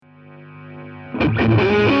Hi,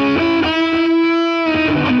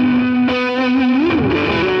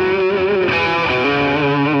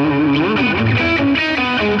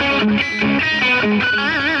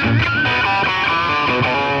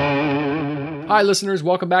 listeners.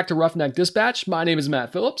 Welcome back to Roughneck Dispatch. My name is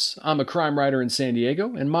Matt Phillips. I'm a crime writer in San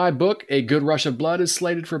Diego, and my book, A Good Rush of Blood, is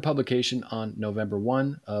slated for publication on November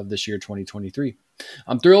 1 of this year, 2023.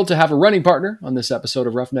 I'm thrilled to have a running partner on this episode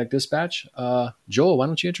of Roughneck Dispatch. Joel, why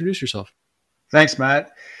don't you introduce yourself? Thanks,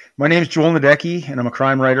 Matt. My name is Joel Nadecki, and I'm a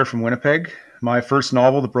crime writer from Winnipeg. My first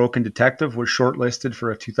novel, The Broken Detective, was shortlisted for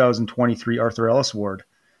a 2023 Arthur Ellis Award,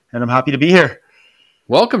 and I'm happy to be here.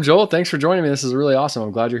 Welcome, Joel. Thanks for joining me. This is really awesome.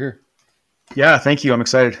 I'm glad you're here. Yeah, thank you. I'm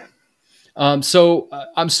excited. I'm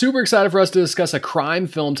super excited for us to discuss a crime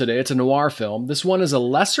film today. It's a noir film. This one is a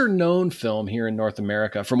lesser known film here in North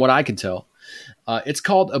America, from what I can tell. It's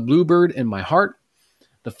called A Bluebird in My Heart.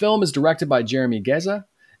 The film is directed by Jeremy Geza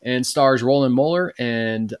and stars Roland Moller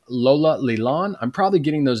and Lola Leland. I'm probably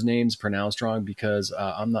getting those names pronounced wrong because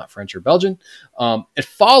I'm not French or Belgian.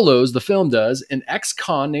 The film does, an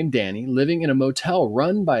ex-con named Danny living in a motel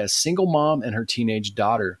run by a single mom and her teenage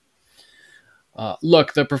daughter.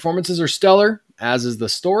 Look, the performances are stellar, as is the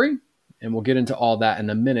story, and we'll get into all that in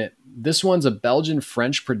a minute. This one's a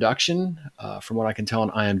Belgian-French production, from what I can tell on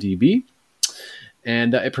IMDb,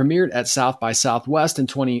 and it premiered at South by Southwest in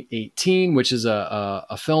 2018, which is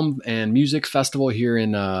a film and music festival here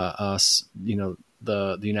in the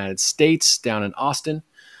United States, down in Austin.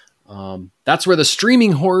 That's where the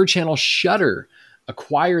streaming horror channel Shudder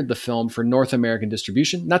acquired the film for North American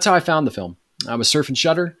distribution. That's how I found the film. I was surfing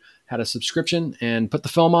Shudder, had a subscription, and put the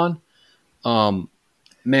film on.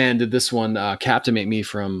 Man, did this one captivate me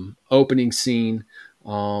from opening scene.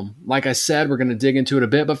 Like I said, we're going to dig into it a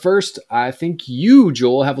bit, but first, I think you,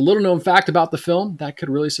 Joel, have a little known fact about the film that could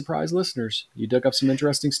really surprise listeners. You dug up some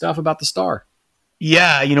interesting stuff about the star.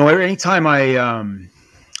 Yeah, anytime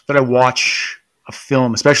that I watch a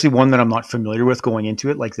film, especially one that I'm not familiar with going into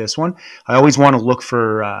it, like this one, I always want to look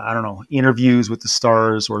for, interviews with the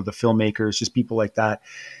stars or the filmmakers, just people like that.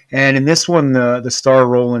 And in this one, the star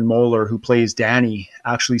Roland Moller, who plays Danny,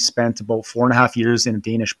 actually spent about 4.5 years in a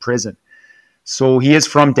Danish prison. So he is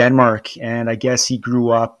from Denmark, and I guess he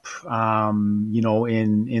grew up, in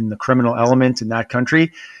the criminal element in that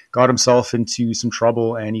country, got himself into some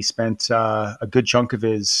trouble, and he spent a good chunk of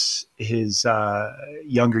his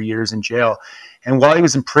younger years in jail. And while he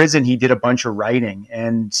was in prison, he did a bunch of writing,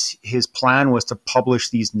 and his plan was to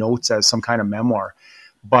publish these notes as some kind of memoir.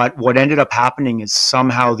 But what ended up happening is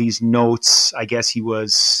somehow these notes, I guess he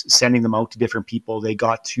was sending them out to different people. They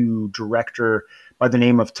got to director by the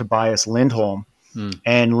name of Tobias Lindholm,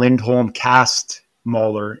 and Lindholm cast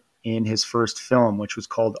Moller in his first film, which was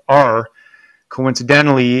called R.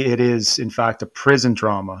 Coincidentally, it is in fact a prison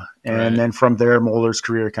drama, and then from there, Moller's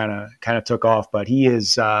career kind of took off. But he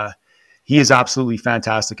is absolutely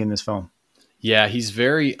fantastic in this film. Yeah, he's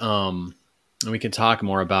very. And we can talk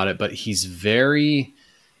more about it, but he's very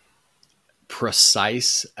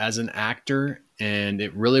precise as an actor, and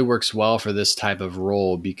it really works well for this type of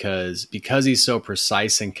role because he's so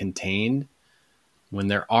precise and contained. When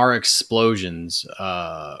there are explosions,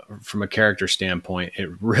 from a character standpoint, it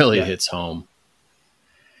really hits home.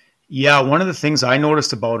 Yeah, one of the things I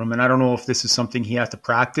noticed about him, and I don't know if this is something he has to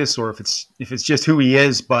practice or if it's just who he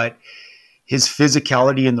is, but his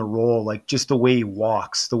physicality in the role, like just the way he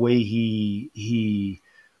walks, the way he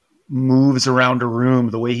moves around a room,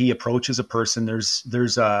 the way he approaches a person,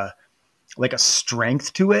 there's a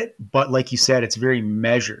strength to it, but like you said, it's very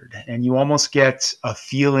measured, and you almost get a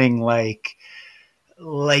feeling like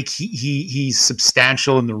he's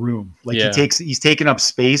substantial in the room. Like he's taking up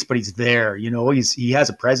space, but he's there. He has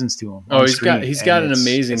a presence to him. Oh, he's got an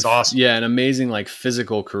amazing, it's awesome. Yeah, an amazing like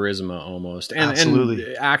physical charisma almost, and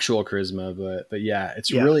actual charisma. But yeah,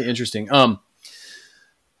 it's really interesting.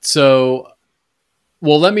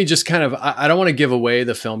 Well, let me just kind of, I don't want to give away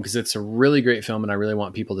the film because it's a really great film and I really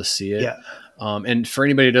want people to see it. Yeah. And for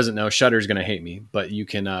anybody who doesn't know, Shudder is going to hate me, but you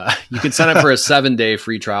can sign up for a 7-day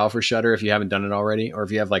free trial for Shudder if you haven't done it already, or if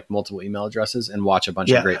you have like multiple email addresses, and watch a bunch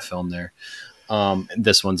of great film there.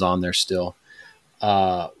 This one's on there still.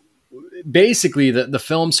 Basically the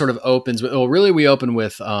film sort of opens with, we open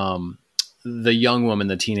with the young woman,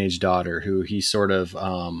 the teenage daughter, who he sort of,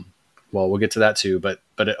 we'll get to that too, but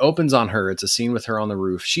it opens on her. It's a scene with her on the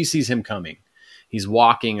roof. She sees him coming. He's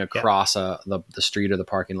walking across the street or the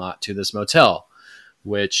parking lot to this motel,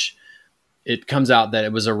 which it comes out that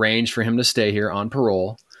it was arranged for him to stay here on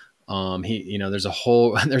parole.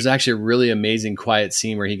 There's actually a really amazing quiet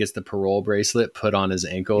scene where he gets the parole bracelet put on his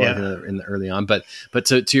ankle in the early on. But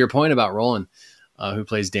to your point about Roland, who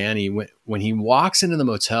plays Danny, when he walks into the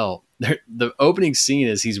motel, the opening scene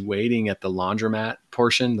is he's waiting at the laundromat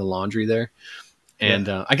portion, the laundry there. And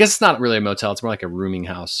I guess it's not really a motel. It's more like a rooming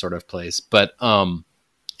house sort of place. But and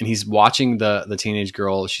he's watching the teenage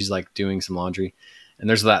girl. She's like doing some laundry. And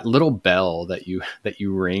there's that little bell that you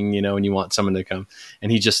ring, when you want someone to come.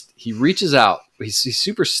 And he reaches out. He's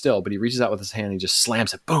super still, but he reaches out with his hand and he just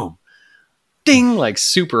slams it. Boom. Ding, like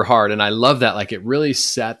super hard. And I love that. Like it really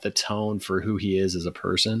set the tone for who he is as a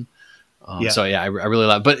person. So yeah, I really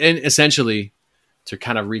love it. But essentially, to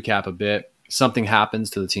kind of recap a bit, something happens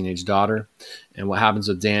to the teenage daughter. And what happens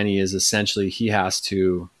with Danny is essentially he has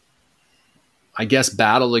to, I guess,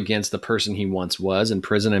 battle against the person he once was in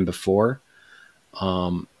prison and before,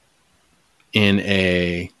 in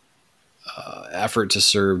a effort to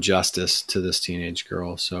serve justice to this teenage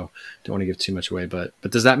girl. So don't want to give too much away, but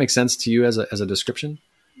does that make sense to you as a description?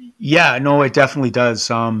 Yeah, no, it definitely does.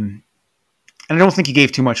 And I don't think you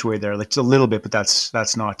gave too much away there. Like, it's a little bit, but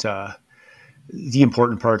that's not the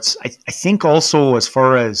important parts. I think also, as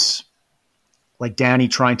far as like Danny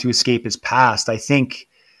trying to escape his past, I think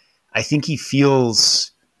he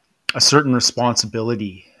feels a certain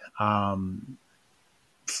responsibility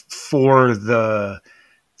for the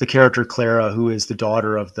character Clara, who is the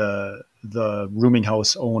daughter of the rooming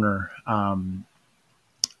house owner,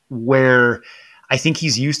 where I think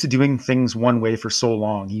he's used to doing things one way for so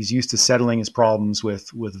long. He's used to settling his problems with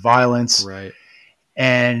violence. Right.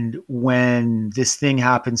 And when this thing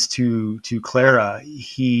happens to Clara,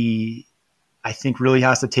 he, I think, really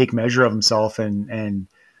has to take measure of himself and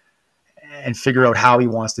figure out how he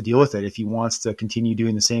wants to deal with it. If he wants to continue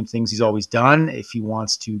doing the same things he's always done, if he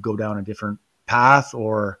wants to go down a different path,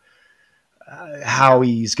 or how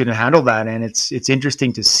he's going to handle that. And it's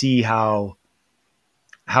interesting to see how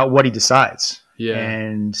what he decides. Yeah.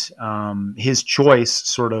 And his choice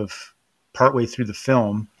sort of partway through the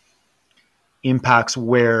film impacts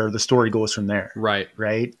where the story goes from there. Right.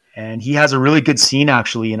 Right. And he has a really good scene,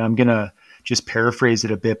 actually, and I'm going to just paraphrase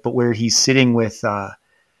it a bit, but where he's sitting with, I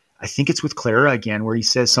think it's with Clara again, where he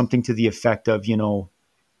says something to the effect of,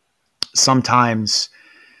 sometimes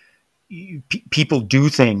people do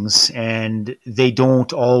things and they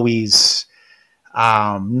don't always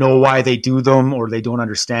know why they do them, or they don't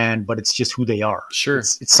understand, but it's just who they are. Sure.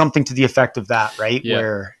 It's something to the effect of that, right? Yeah.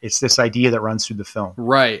 Where it's this idea that runs through the film.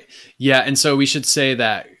 Right. Yeah. And so we should say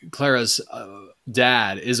that Clara's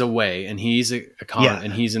dad is away, and he's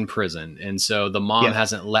and he's in prison. And so the mom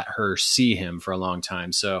hasn't let her see him for a long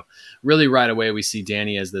time. So really right away, we see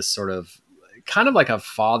Danny as this sort of kind of like a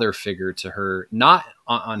father figure to her, not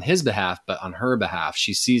on his behalf, but on her behalf.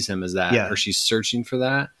 She sees him as that, or she's searching for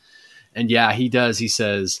that. And yeah, he does. He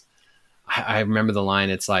says, I remember the line.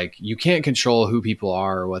 It's like, you can't control who people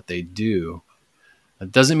are or what they do.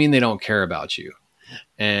 It doesn't mean they don't care about you.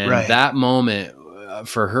 And that moment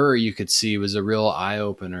for her, you could see, was a real eye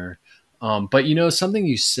opener. But something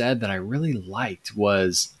you said that I really liked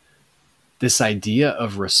was this idea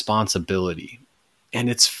of responsibility. And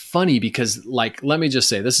it's funny because, like, let me just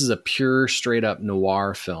say, this is a pure, straight up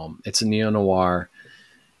noir film. It's a neo-noir.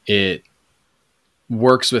 It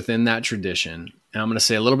works within that tradition. And I'm going to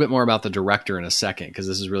say a little bit more about the director in a second, because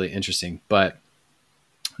this is really interesting. But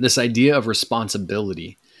this idea of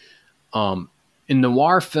responsibility, in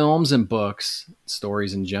noir films and books,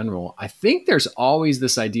 stories in general, I think there's always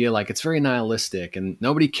this idea, like, it's very nihilistic and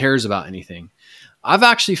nobody cares about anything. I've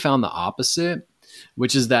actually found the opposite,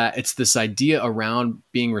 which is that it's this idea around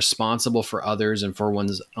being responsible for others and for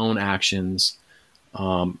one's own actions,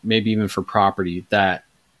 maybe even for property,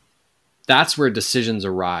 that's where decisions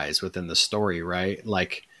arise within the story, right?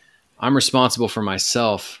 Like, I'm responsible for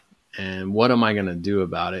myself, and what am I going to do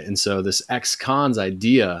about it? And so this ex-con's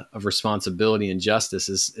idea of responsibility and justice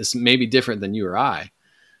is maybe different than you or I,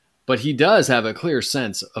 but he does have a clear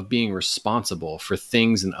sense of being responsible for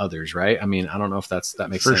things and others, right? I mean, I don't know if that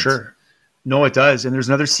makes sense. For sure. No, it does. And there's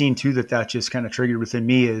another scene too that just kind of triggered within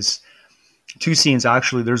me, is two scenes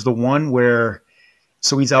actually. There's the one where,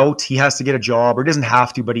 so he's out, he has to get a job, or he doesn't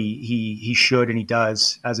have to, but he should, and he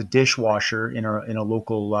does, as a dishwasher in a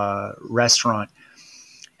local restaurant.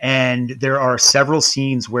 And there are several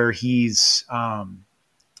scenes where he's,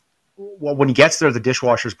 when he gets there, the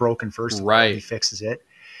dishwasher's broken first of all, he fixes it.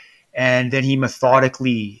 And then he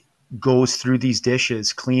methodically goes through these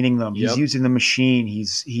dishes, cleaning them. He's using the machine.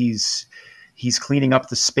 He's cleaning up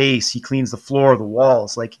the space. He cleans the floor, the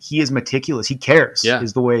walls. Like, he is meticulous. He cares,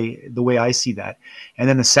 is the way I see that. And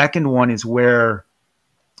then the second one is where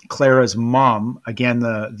Clara's mom, again,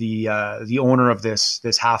 the owner of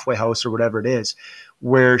this halfway house or whatever it is,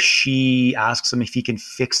 where she asks him if he can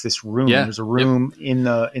fix this room. Yeah. There's a room in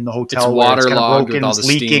the hotel It's where it's kind of waterlogged broken, with all it's the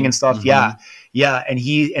leaking steam. and stuff. Mhm. Yeah.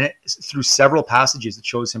 And through several passages, it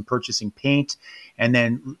shows him purchasing paint and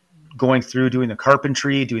then going through doing the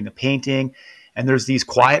carpentry, doing the painting. And there's these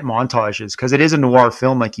quiet montages, because it is a noir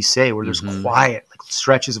film, like you say, where there's Mhm. quiet, like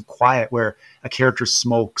stretches of quiet where a character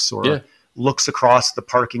smokes or Yeah. looks across the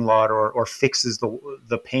parking lot or fixes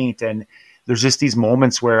the paint. And there's just these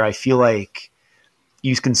moments where I feel like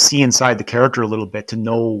you can see inside the character a little bit to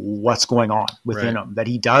know what's going on within Right. him, that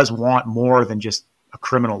he does want more than just a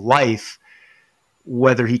criminal life.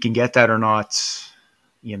 Whether he can get that or not,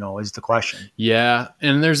 is the question. Yeah.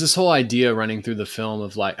 And there's this whole idea running through the film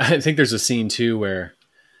of like, I think there's a scene too where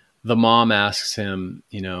the mom asks him,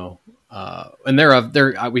 and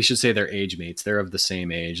we should say they're age mates. They're of the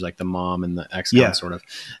same age, like the mom and the ex-con Yeah. sort of.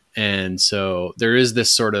 And so there is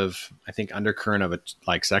this sort of, I think, undercurrent of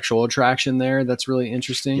like sexual attraction there. That's really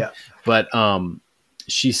interesting. Yeah. But,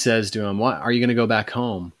 she says to him, "What are you going to go back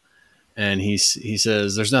home?" And he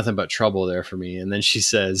says, "There's nothing but trouble there for me." And then she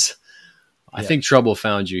says, "I think trouble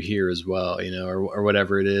found you here as well," or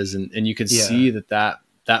whatever it is. And you can see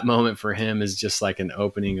that moment for him is just like an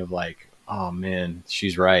opening of like, oh man,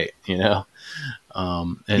 she's right. And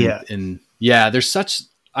there's such,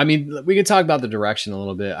 I mean, we could talk about the direction a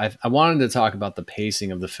little bit. I wanted to talk about the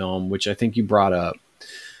pacing of the film, which I think you brought up.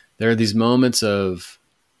 There are these moments of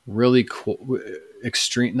really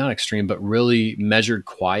extreme, not extreme, but really measured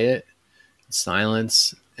quiet,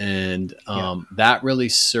 silence. And that really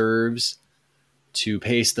serves to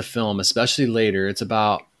pace the film, especially later. It's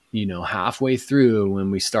about, halfway through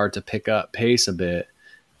when we start to pick up pace a bit,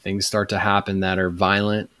 things start to happen that are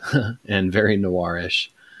violent and very noirish.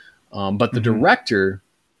 But the director,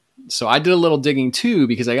 so I did a little digging too,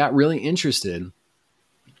 because I got really interested.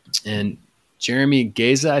 And Jeremy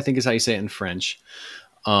Gaza, I think is how you say it in French.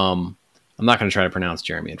 I'm not going to try to pronounce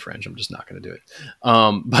Jeremy in French. I'm just not going to do it.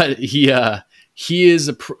 But he is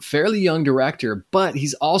a fairly young director, but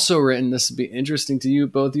he's also written, this would be interesting to you,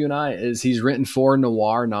 both you and I, is he's written 4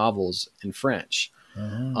 noir novels in French.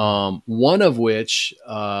 One of which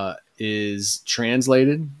is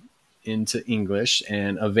translated into English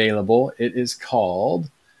and available. It is called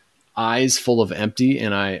Eyes Full of Empty,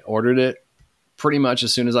 and I ordered it pretty much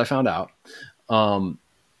as soon as I found out.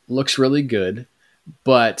 Looks really good,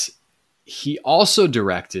 but he also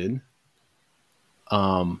directed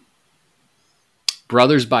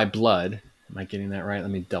Brothers by Blood. Am I getting that right? Let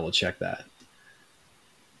me double check that.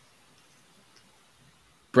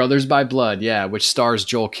 Brothers by Blood, yeah, which stars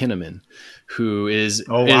Joel Kinnaman, who is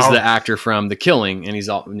the actor from The Killing, and he's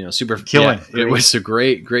all super. Killing. Yeah, it was a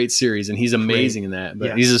great series, and he's amazing in that.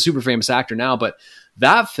 But he's a super famous actor now. But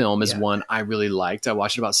that film is one I really liked. I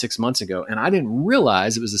watched it about 6 months ago, and I didn't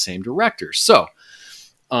realize it was the same director. So,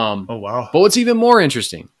 wow! But what's even more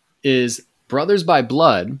interesting is Brothers by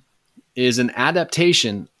Blood is an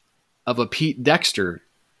adaptation of a Pete Dexter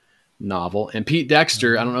novel. And Pete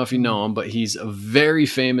Dexter, I don't know if you know him, but he's a very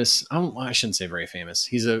famous, I shouldn't say very famous.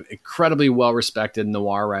 He's an incredibly well-respected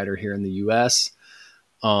noir writer here in the U.S.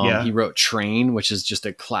 He wrote Train, which is just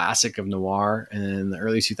a classic of noir in the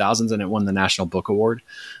early 2000s, and it won the National Book Award.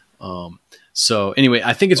 So anyway,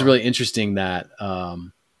 I think it's really interesting that,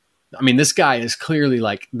 this guy is clearly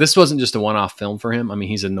like, this wasn't just a one-off film for him. I mean,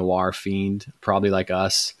 he's a noir fiend, probably like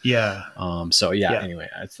us. Yeah. Anyway,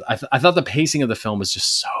 I thought the pacing of the film was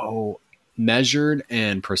just so measured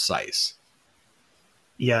and precise.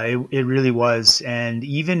 Yeah, it really was. And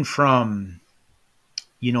even from,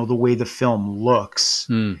 the way the film looks,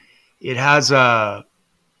 it has a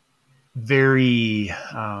very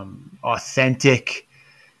authentic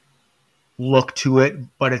look to it,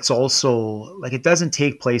 but it's also like, it doesn't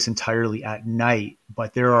take place entirely at night,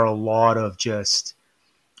 but there are a lot of just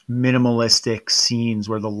minimalistic scenes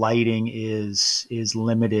where the lighting is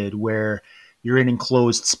limited, where you're in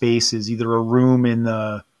enclosed spaces, either a room in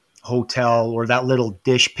the hotel or that little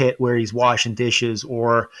dish pit where he's washing dishes,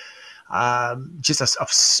 or just a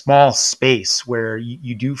small space where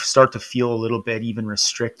you do start to feel a little bit even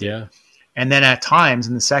restricted. Yeah. And then at times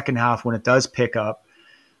in the second half, when it does pick up,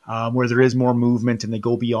 where there is more movement and they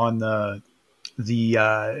go beyond the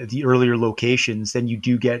earlier locations, then you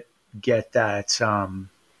do get that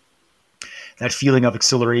that feeling of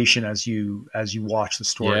exhilaration as you watch the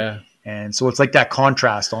story. Yeah. And so it's like that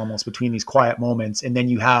contrast almost between these quiet moments, and then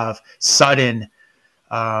you have sudden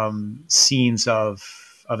scenes of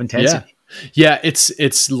intensity. Yeah,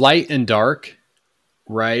 it's light and dark,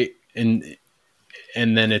 right? And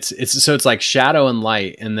and then it's like shadow and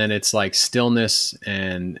light, and then it's like stillness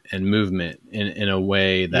and movement in a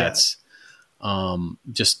way that's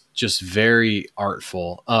just very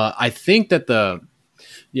artful. I think that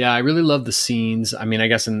I really love the scenes. I mean, I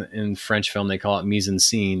guess in French film they call it mise en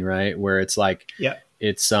scene, right? Where it's like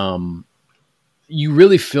it's you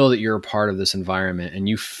really feel that you're a part of this environment, and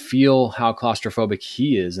you feel how claustrophobic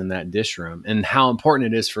he is in that dish room, and how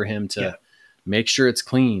important it is for him to make sure it's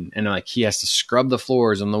clean. And like he has to scrub the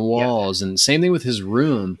floors and the walls, and same thing with his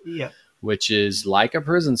room, which is like a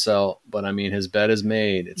prison cell, but I mean, his bed is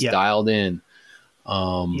made, it's dialed in.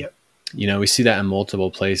 You know, we see that in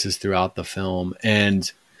multiple places throughout the film.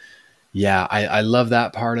 And I love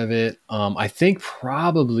that part of it. I think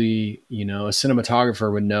probably, you know, a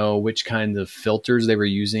cinematographer would know which kind of filters they were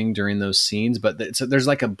using during those scenes, but there's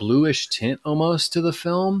like a bluish tint almost to the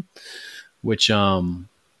film, which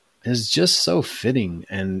is just so fitting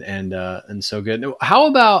and so good. How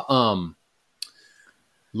about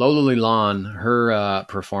Lola Leland, her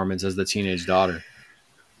performance as the teenage daughter?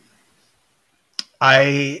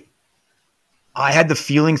 I had the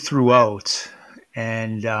feeling throughout,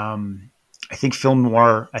 and I think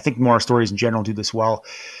noir stories in general do this well,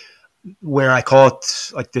 where I call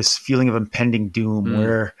it like this feeling of impending doom,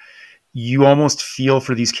 where you almost feel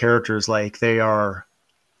for these characters like they are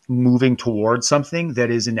moving towards something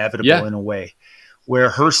that is inevitable in a way. Where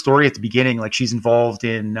her story at the beginning, like she's involved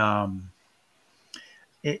in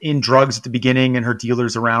drugs at the beginning, and her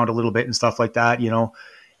dealer's around a little bit and stuff like that, you know,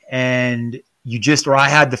 and I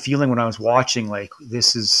had the feeling when I was watching, like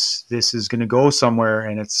this is going to go somewhere,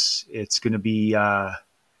 and it's going to be,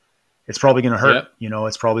 it's probably going to hurt, you know,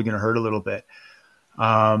 it's probably going to hurt a little bit.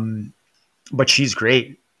 But she's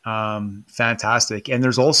great. Fantastic. And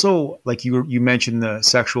there's also, like you mentioned, the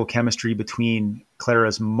sexual chemistry between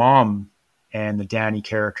Clara's mom and the Danny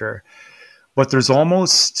character, but there's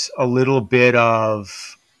almost a little bit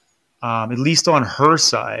of, at least on her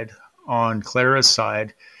side, on Clara's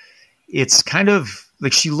side, it's kind of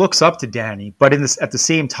like she looks up to Danny, but at the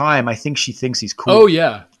same time, I think she thinks he's cool. Oh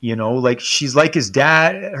yeah. You know, like she's like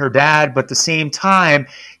her dad, but at the same time,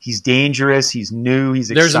 he's dangerous. He's new. He's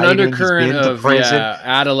There's exciting. There's an undercurrent of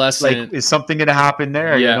adolescent. Like, is something going to happen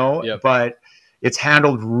there? Yeah, you know, yep. But it's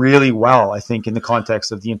handled really well, I think, in the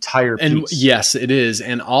context of the entire piece. And yes, it is.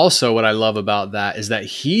 And also, what I love about that is that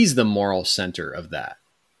he's the moral center of that,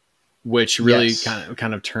 which really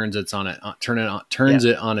kind of turns it on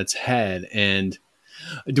its head. And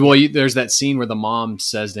there's that scene where the mom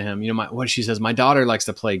says to him, you know, she says, my daughter likes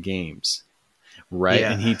to play games, right?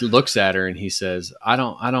 And he looks at her and he says, I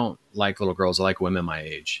don't like little girls. I like women my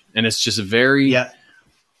age. And it's just very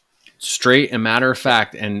straight and matter of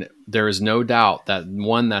fact. And there is no doubt that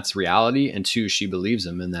one, that's reality, and two, she believes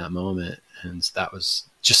him in that moment. And that was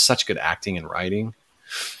just such good acting and writing.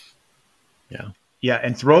 Yeah. Yeah,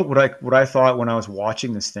 and throughout what I thought when I was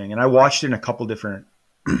watching this thing, and I watched it in a couple different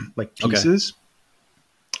like pieces,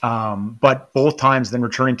 but both times, then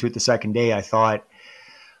returning to it the second day, I thought,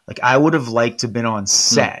 like, I would have liked to have been on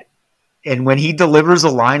set. And when he delivers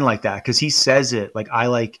a line like that, because he says it like, I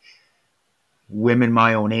like women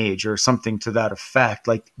my own age, or something to that effect,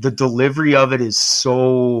 like the delivery of it is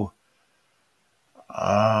so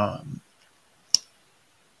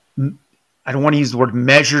I don't want to use the word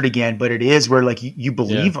measured again, but it is where like you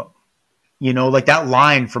believe him, you know, like that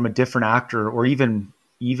line from a different actor, or even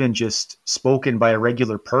just spoken by a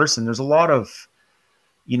regular person. There's a lot of,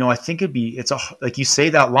 you know, I think like you say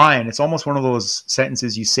that line, it's almost one of those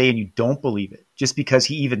sentences you say and you don't believe it just because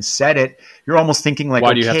he even said it. You're almost thinking like,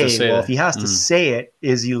 why do you have to say that? If he has to say it,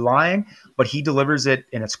 is he lying? But he delivers it,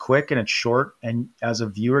 and it's quick and it's short. And as a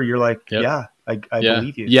viewer, you're like, I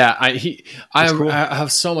believe you. Yeah. I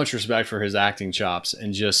have so much respect for his acting chops,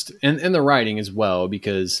 and just, and the writing as well,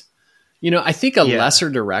 because, you know, I think a lesser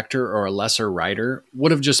director or a lesser writer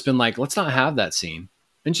would have just been like, let's not have that scene,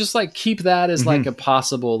 and just like keep that as like a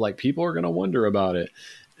possible, like people are going to wonder about it.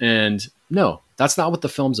 And no, that's not what the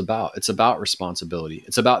film's about. It's about responsibility.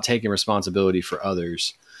 It's about taking responsibility for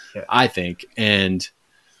others, I think. And,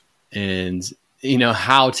 you know,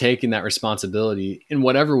 how taking that responsibility in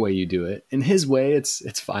whatever way you do it, in his way,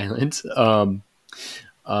 it's violent. You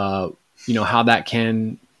know, how that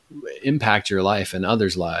can impact your life and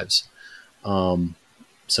others' lives.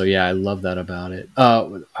 So yeah, I love that about it. I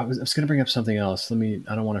was going to bring up something else. I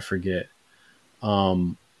don't want to forget.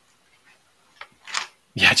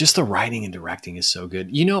 Yeah, just the writing and directing is so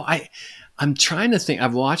good. You know, I'm trying to think.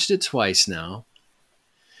 I've watched it twice now.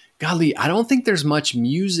 Golly, I don't think there's much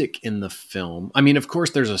music in the film. I mean, of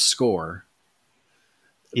course, there's a score.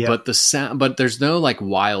 Yeah. but the sound, but there's no like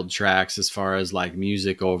wild tracks as far as like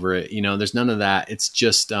music over it. There's none of that. It's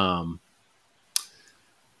just, yeah,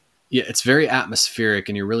 it's very atmospheric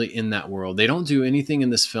and you're really in that world. They don't do anything in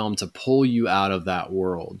this film to pull you out of that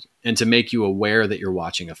world and to make you aware that you're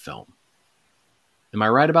watching a film. Am I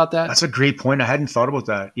right about that? That's a great point. I hadn't thought about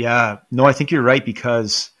that. Yeah. No, I think you're right,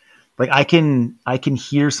 because like I can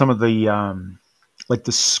hear some of the like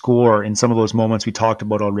the score in some of those moments we talked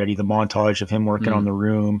about already, the montage of him working on the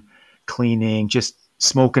room, cleaning, just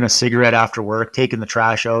smoking a cigarette after work, taking the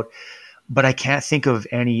trash out. But I can't think of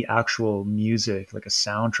any actual music, like a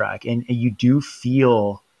soundtrack. And you do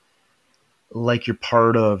feel like you're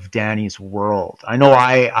part of Danny's world. I know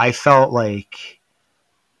I felt like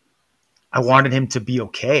I wanted him to be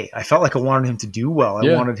okay. I felt like I wanted him to do well.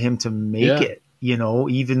 I wanted him to make it,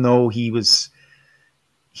 even though he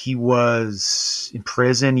was in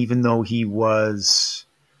prison, even though he was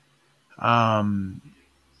handling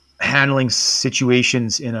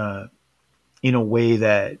situations in a way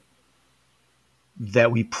that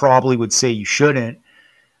we probably would say you shouldn't.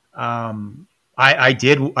 I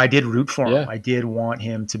did root for him. I did want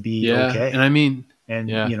him to be okay. And I mean,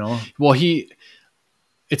 well,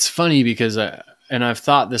 it's funny because and I've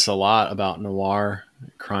thought this a lot about noir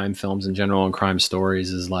crime films in general and crime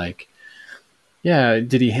stories, is like,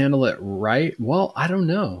 did he handle it right? Well, I don't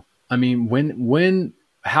know. I mean,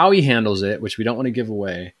 how he handles it, which we don't want to give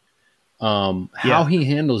away, how he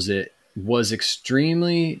handles it was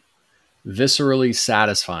extremely viscerally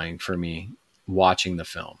satisfying for me watching the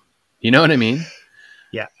film. You know what I mean?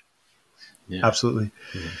 Yeah. Absolutely.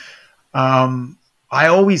 I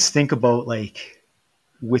always think about, like,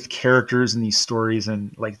 with characters in these stories,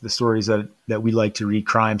 and like the stories that we like to read,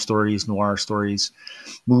 crime stories, noir stories,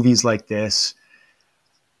 movies like this,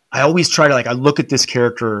 I always try to, like, I look at this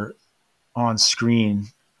character on screen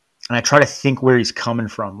and I try to think where he's coming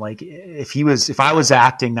from. Like, if I was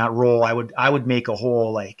acting that role, I would make a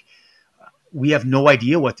whole, like, we have no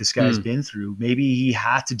idea what this guy's been through. Maybe he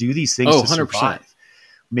had to do these things to 100%. survive.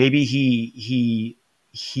 Maybe he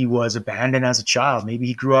was abandoned as a child. Maybe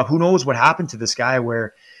he grew up. Who knows what happened to this guy,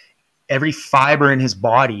 where every fiber in his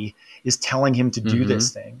body is telling him to do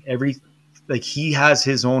this thing. Like, he has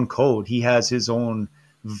his own code. He has his own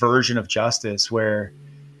version of justice where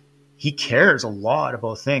he cares a lot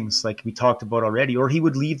about things like we talked about already. Or he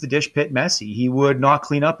would leave the dish pit messy. He would not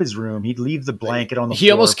clean up his room. He'd leave the blanket on the floor.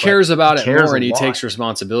 He almost cares about it more, and he takes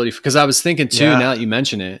responsibility. Because I was thinking too, now that you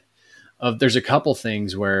mention it, there's a couple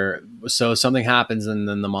things where, so something happens and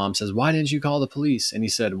then the mom says, "Why didn't you call the police?" And he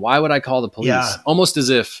said, "Why would I call the police?" Yeah. Almost as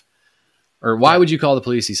if, or why would you call the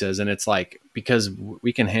police? He says, and it's like, because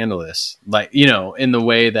we can handle this, like, in the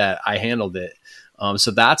way that I handled it. So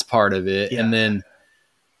that's part of it. And then,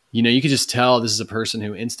 you could just tell this is a person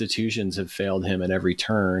who institutions have failed him at every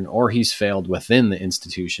turn, or he's failed within the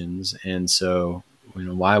institutions. And so,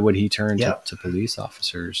 why would he turn to police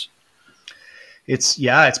officers? It's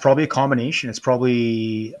probably a combination. It's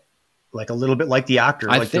probably like a little bit like the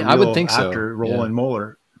actor, I would think actor, Roland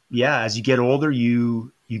Muller. Yeah. As you get older,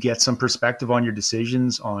 you get some perspective on your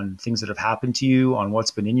decisions, on things that have happened to you, on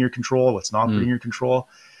what's been in your control, what's not been in your control.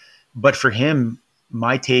 But for him,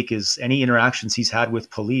 my take is any interactions he's had with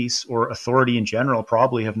police or authority in general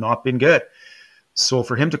probably have not been good. So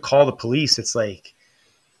for him to call the police, it's like,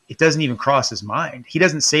 it doesn't even cross his mind. He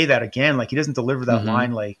doesn't say that again. Like, he doesn't deliver that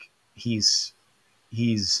line like he's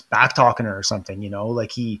back talking her or something,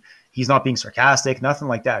 like he's not being sarcastic, nothing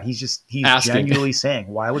like that. He's genuinely saying,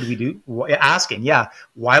 why would we do asking? Yeah.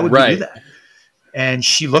 Why would we do that? And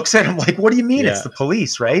she looks at him like, what do you mean? It's the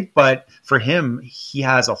police, right? But for him, he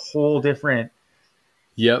has a whole different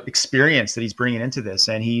experience that he's bringing into this.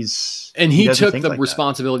 And he took the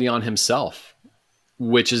responsibility on himself,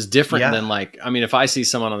 which is different than, like, I mean, if I see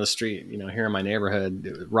someone on the street, here in my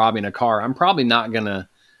neighborhood robbing a car, I'm probably not going to,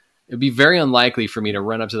 it'd be very unlikely for me to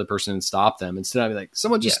run up to the person and stop them. Instead, I'd be like,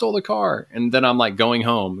 someone just stole the car. And then I'm like going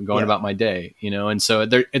home and going about my day, And so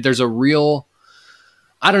there's a real,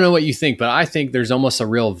 I don't know what you think, but I think there's almost a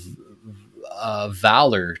real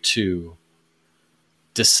valor to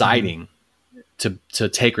deciding to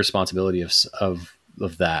take responsibility of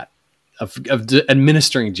that, of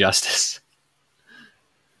administering justice.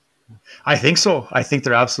 I think so. I think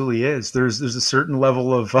there absolutely is. There's a certain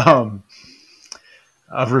level of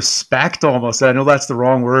respect almost. I know that's the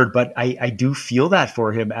wrong word, but I do feel that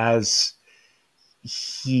for him as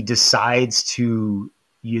he decides to,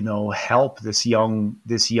 help this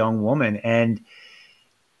young woman. And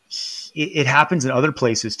it happens in other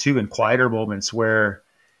places too, in quieter moments where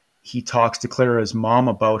he talks to Clara's mom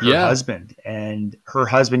about her husband, and her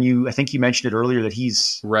husband, I think you mentioned it earlier that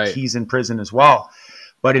he's in prison as well.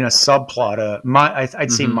 but in a subplot,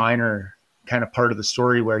 I'd say minor kind of part of the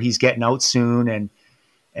story where he's getting out soon,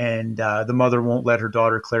 and the mother won't let her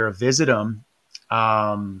daughter Clara visit him.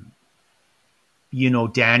 Danny,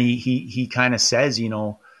 he kind of says,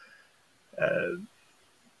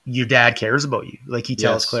 your dad cares about you. Like he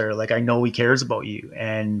tells Clara, like, I know he cares about you.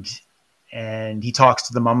 And he talks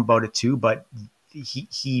to the mom about it too, but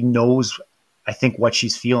he knows, I think, what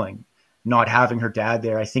she's feeling, not having her dad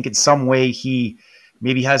there. I think in some way he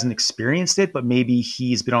maybe hasn't experienced it, but maybe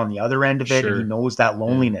he's been on the other end of it and he knows that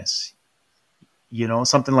loneliness,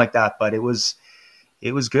 something like that. But it was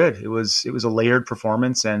good. It was a layered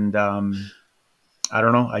performance, and I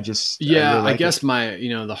don't know. I really like guess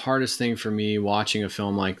the hardest thing for me watching a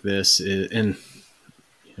film like this is, and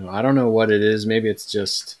I don't know what it is. Maybe it's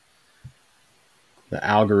just the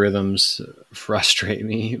algorithms frustrate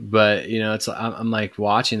me, but I'm like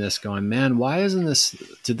watching this going, man, why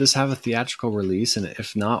did this have a theatrical release? And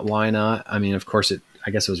if not, why not? I mean, of course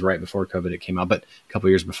I guess it was right before COVID it came out, but a couple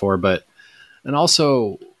years before, and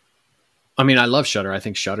also, I mean, I love Shudder. I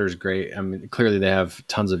think Shudder is great. I mean, clearly they have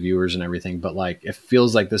tons of viewers and everything, but like, it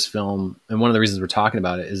feels like this film, and one of the reasons we're talking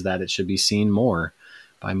about it is that it should be seen more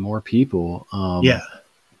by more people.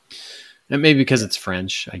 And maybe because it's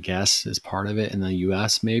French, I guess, is part of it in the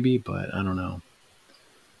US maybe, but I don't know.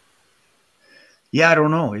 Yeah, I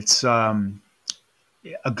don't know. It's a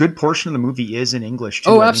good portion of the movie is in English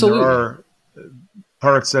too. Oh, absolutely. There are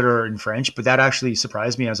parts that are in French, but that actually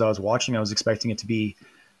surprised me as I was watching. I was expecting it to be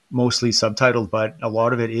mostly subtitled, but a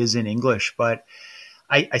lot of it is in English. But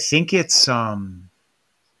I think it's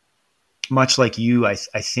much like you. I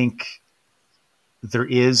think there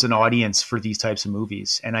is an audience for these types of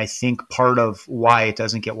movies, and I think part of why it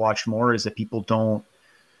doesn't get watched more is that people don't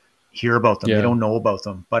hear about them. They don't know about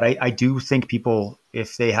them. But I do think people,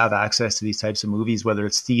 if they have access to these types of movies, whether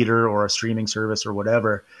it's theater or a streaming service or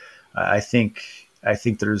whatever, I think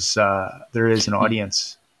there is an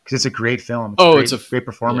audience. Because it's a great film. It's a great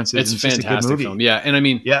performance. It's a fantastic film. Yeah. And I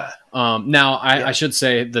mean, now I should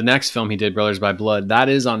say the next film he did, Brothers by Blood, that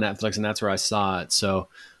is on Netflix, and that's where I saw it. So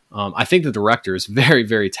I think the director is very,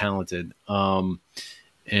 very talented. And,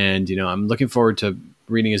 I'm looking forward to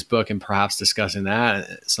reading his book and perhaps discussing that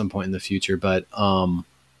at some point in the future. But and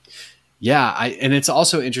it's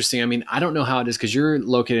also interesting. I mean, I don't know how it is because you're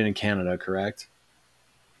located in Canada, correct?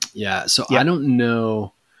 Yeah. So I don't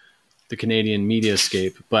know the Canadian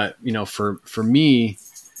mediascape, but for me,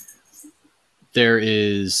 there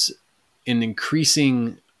is an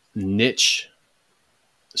increasing niche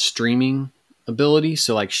streaming ability.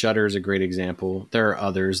 So like Shudder is a great example. There are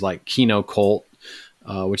others like Kino Cult,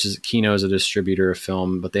 Kino is a distributor of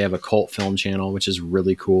film, but they have a cult film channel, which is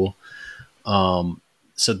really cool.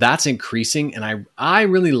 So that's increasing, and I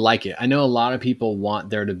really like it. I know a lot of people want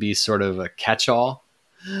there to be sort of a catch-all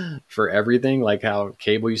for everything, like how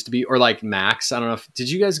cable used to be, or like Max. I don't know did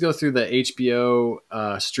you guys go through the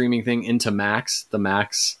HBO streaming thing into Max, the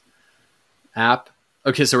Max app?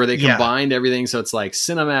 Okay, so where they combined everything, so it's like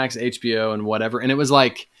Cinemax, HBO, and whatever. And it was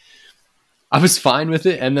like, I was fine with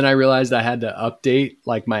it, and then I realized I had to update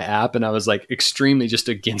like my app, and I was like extremely just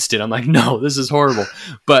against it. I'm like, no, this is horrible.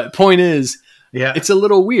 But point is, it's a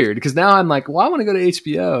little weird because now I'm like, well, I want to go to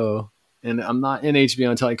HBO. And I'm not in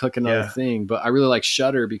HBO until I click another thing, but I really like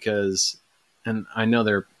Shudder because, and I know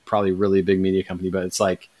they're probably really a big media company, but it's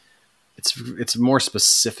like, it's more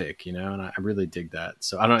specific, and I really dig that.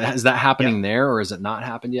 So I don't know, is that happening there or has it not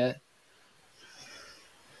happened yet?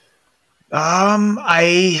 I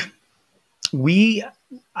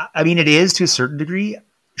mean, it is to a certain degree.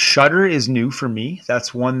 Shudder is new for me.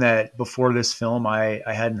 That's one that before this film, I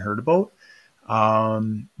hadn't heard about.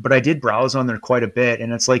 But I did browse on there quite a bit,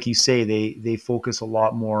 and it's like you say, they focus a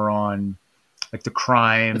lot more on like the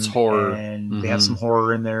crime. It's horror, and they have some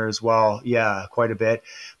horror in there as well. Yeah, quite a bit.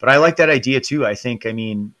 But I like that idea too. I think, I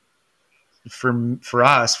mean, for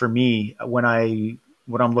me, when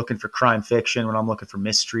I'm looking for crime fiction, when I'm looking for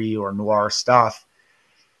mystery or noir stuff,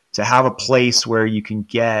 to have a place where you can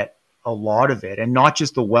get a lot of it, and not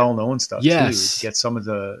just the well-known stuff too. Get some of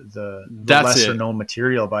the lesser known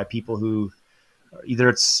material by people who, either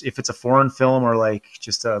if it's a foreign film or like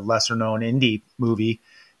just a lesser known indie movie,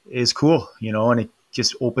 is cool, and it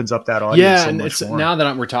just opens up that audience. Yeah, so and much more. Now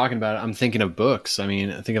that we're talking about it, I'm thinking of books. I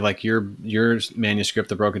mean, I think of like your manuscript,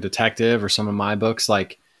 The Broken Detective, or some of my books.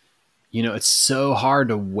 Like, it's so hard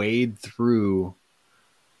to wade through,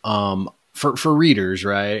 for readers,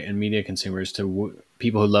 right, and media consumers,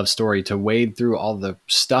 people who love story, to wade through all the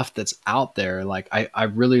stuff that's out there. Like, I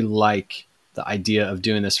really like the idea of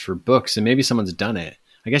doing this for books, and maybe someone's done it.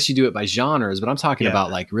 I guess you do it by genres, but I'm talking about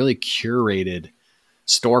like really curated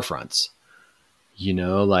storefronts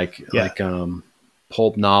like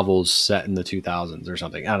pulp novels set in the 2000s or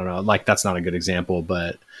something. I don't know. Like, that's not a good example,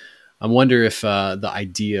 but I wonder if the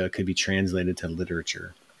idea could be translated to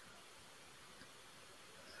literature.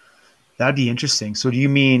 That'd be interesting. So do you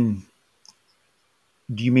mean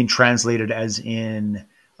translated as in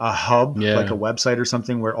a hub, like a website or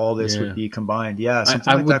something where all this would be combined? Yeah,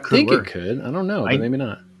 something like that could work. It could. I don't know, but maybe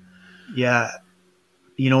not. Yeah.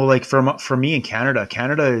 Like for me in Canada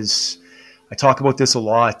is, I talk about this a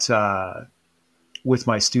lot with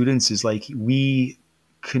my students, is like, we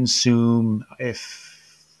consume,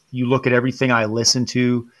 if you look at everything I listen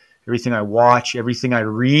to, everything I watch, everything I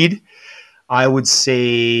read, I would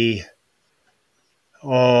say,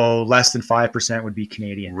 less than 5% would be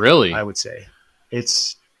Canadian. Really? I would say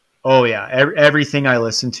it's, everything I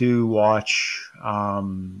listen to, watch,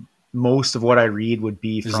 most of what I read would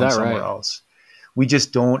be from somewhere else. We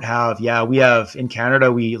just don't have, we have in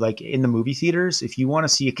Canada, we like in the movie theaters, if you want to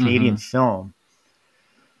see a Canadian film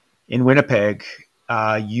in Winnipeg,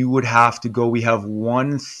 you would have to go. We have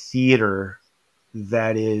one theater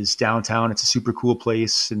that is downtown. It's a super cool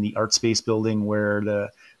place in the Art Space building where the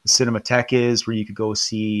Cinematheque is, where you could go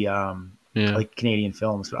see like Canadian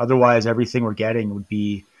films. But otherwise, everything we're getting would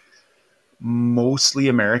be mostly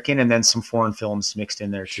American, and then some foreign films mixed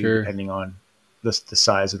in there too, depending on the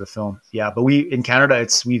size of the film. Yeah, but in Canada,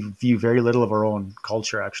 we view very little of our own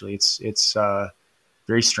culture. Actually, it's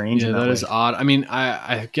very strange. Yeah, that is odd. I mean,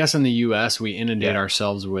 I guess in the U.S. we inundate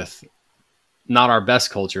ourselves with not our best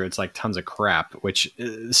culture. It's like tons of crap,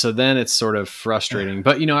 so then it's sort of frustrating.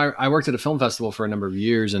 But I worked at a film festival for a number of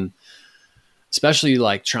years, and especially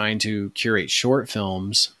like trying to curate short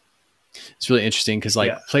films, it's really interesting because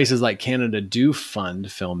places like Canada do fund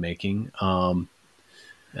filmmaking.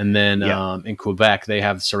 And then in Quebec, they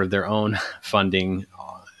have sort of their own funding.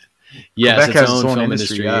 Yes, its own film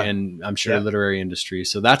industry, and I'm sure literary industry.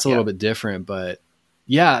 So that's a little bit different. But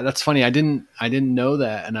yeah, that's funny. I didn't know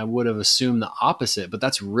that, and I would have assumed the opposite. But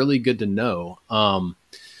that's really good to know.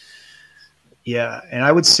 Yeah, and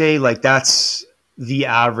I would say like that's the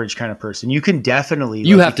average kind of person. You can definitely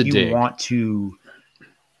you have to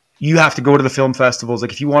go to the film festivals.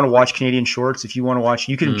 Like if you want to watch Canadian shorts, if you want to watch,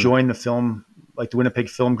 you can join the film, like the Winnipeg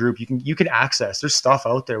Film Group. You can access. There's stuff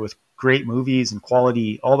out there with great movies and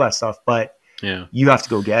quality, all that stuff. But you have to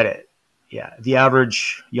go get it. Yeah, the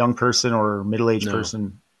average young person or middle-aged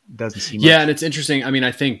person doesn't see much. Yeah, and it's interesting. I mean,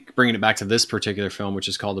 I think bringing it back to this particular film, which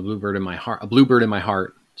is called A Bluebird in My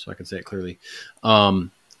Heart, so I can say it clearly.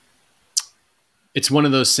 It's one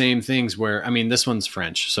of those same things where, I mean, this one's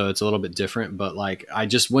French, so it's a little bit different, but like, I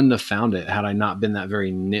just wouldn't have found it had I not been that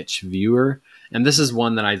very niche viewer. And this is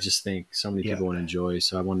one that I just think so many people would enjoy.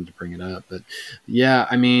 So I wanted to bring it up, but yeah,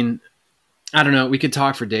 I mean, I don't know. We could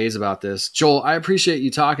talk for days about this. Joel, I appreciate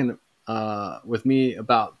you talking with me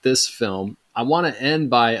about this film. I want to end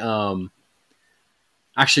by,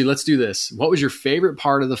 actually, let's do this. What was your favorite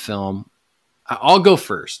part of the film? I'll go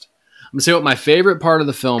first. I'm gonna say what my favorite part of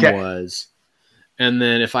the film was. And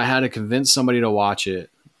then if I had to convince somebody to watch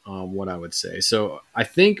it, what I would say. So I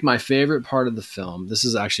think my favorite part of the film, this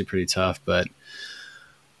is actually pretty tough, but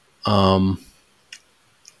I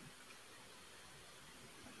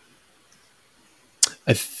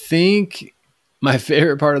think my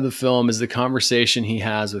favorite part of the film is the conversation he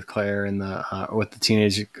has with Claire and with the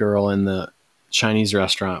teenage girl in the Chinese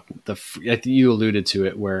restaurant. You alluded to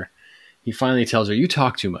it, where he finally tells her, "You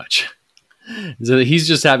talk too much." So he's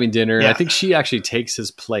just having dinner, and I think she actually takes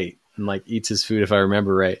his plate and like eats his food, if I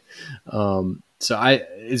remember right.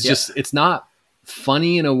 It's not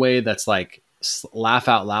funny in a way that's like laugh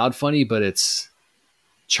out loud funny, but it's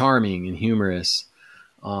charming and humorous.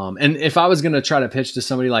 And if I was going to try to pitch to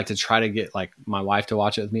somebody, like to try to get like my wife to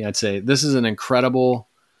watch it with me, I'd say this is an incredible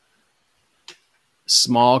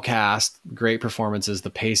small cast, great performances. The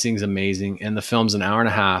pacing's amazing, and the film's an hour and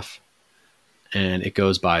a half, and it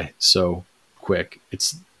goes by so quick.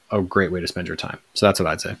 It's a great way to spend your time. So that's what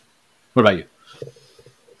I'd say. What about you?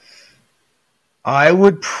 I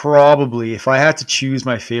would probably, if I had to choose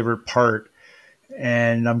my favorite part,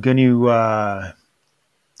 and I'm going to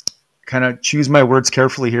kind of choose my words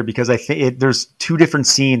carefully here, because I think there's two different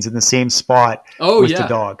scenes in the same spot with the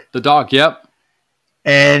dog. The dog, yep.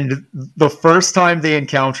 And the first time they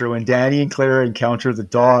encounter, when Danny and Claire encounter the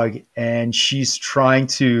dog, and she's trying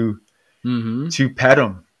to pet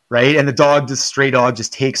him, right? And the stray dog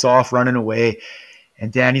just takes off running away.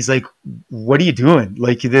 And Danny's like, "What are you doing?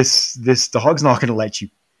 Like this dog's not going to let you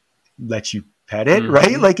pet it,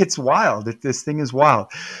 right? Like it's wild. This thing is wild."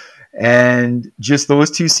 And just those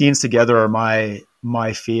two scenes together are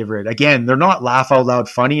my favorite. Again, they're not laugh out loud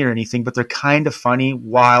funny or anything, but they're kind of funny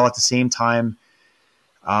while at the same time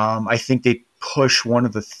I think they push one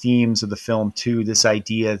of the themes of the film too, this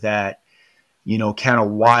idea that, can a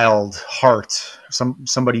wild heart,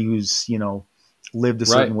 somebody who's, lived a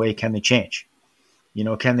certain Right. way, can they change?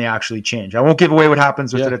 Can they actually change? I won't give away what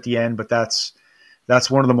happens with Yeah. it at the end, but that's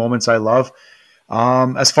one of the moments I love.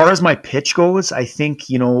 As far as my pitch goes, I think,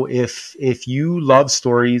 if you love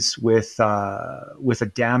stories with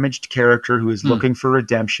a damaged character who is looking for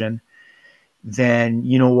redemption, then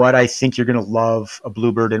you know what? I think you're going to love A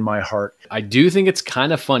Bluebird in My Heart. I do think it's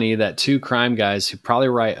kind of funny that two crime guys who probably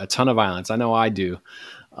write a ton of violence, I know I do,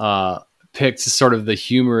 picked sort of the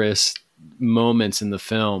humorous moments in the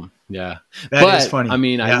film. Yeah. That is But funny. I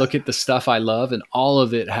mean, I Yeah. look at the stuff I love and all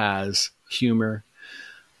of it has humor,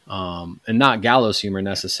 and not gallows humor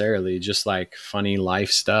necessarily, just like funny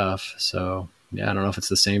life stuff. So yeah, I don't know if it's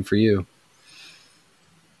the same for you.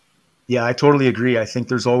 Yeah, I totally agree. I think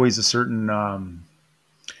there's always a certain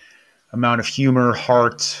amount of humor,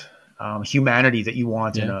 heart, humanity that you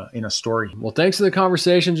want in a story. Well, thanks for the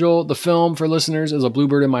conversation, Joel. The film for listeners is A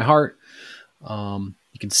Bluebird in My Heart.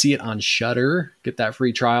 You can see it on Shudder. Get that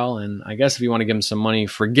free trial. And I guess if you want to give them some money,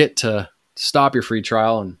 forget to stop your free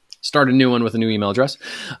trial and start a new one with a new email address.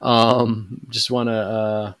 Just want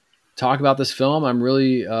to talk about this film. I'm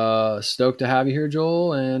really stoked to have you here,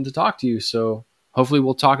 Joel, and to talk to you. So hopefully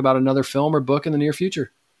we'll talk about another film or book in the near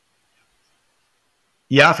future.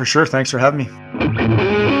 Yeah, for sure. Thanks for having me.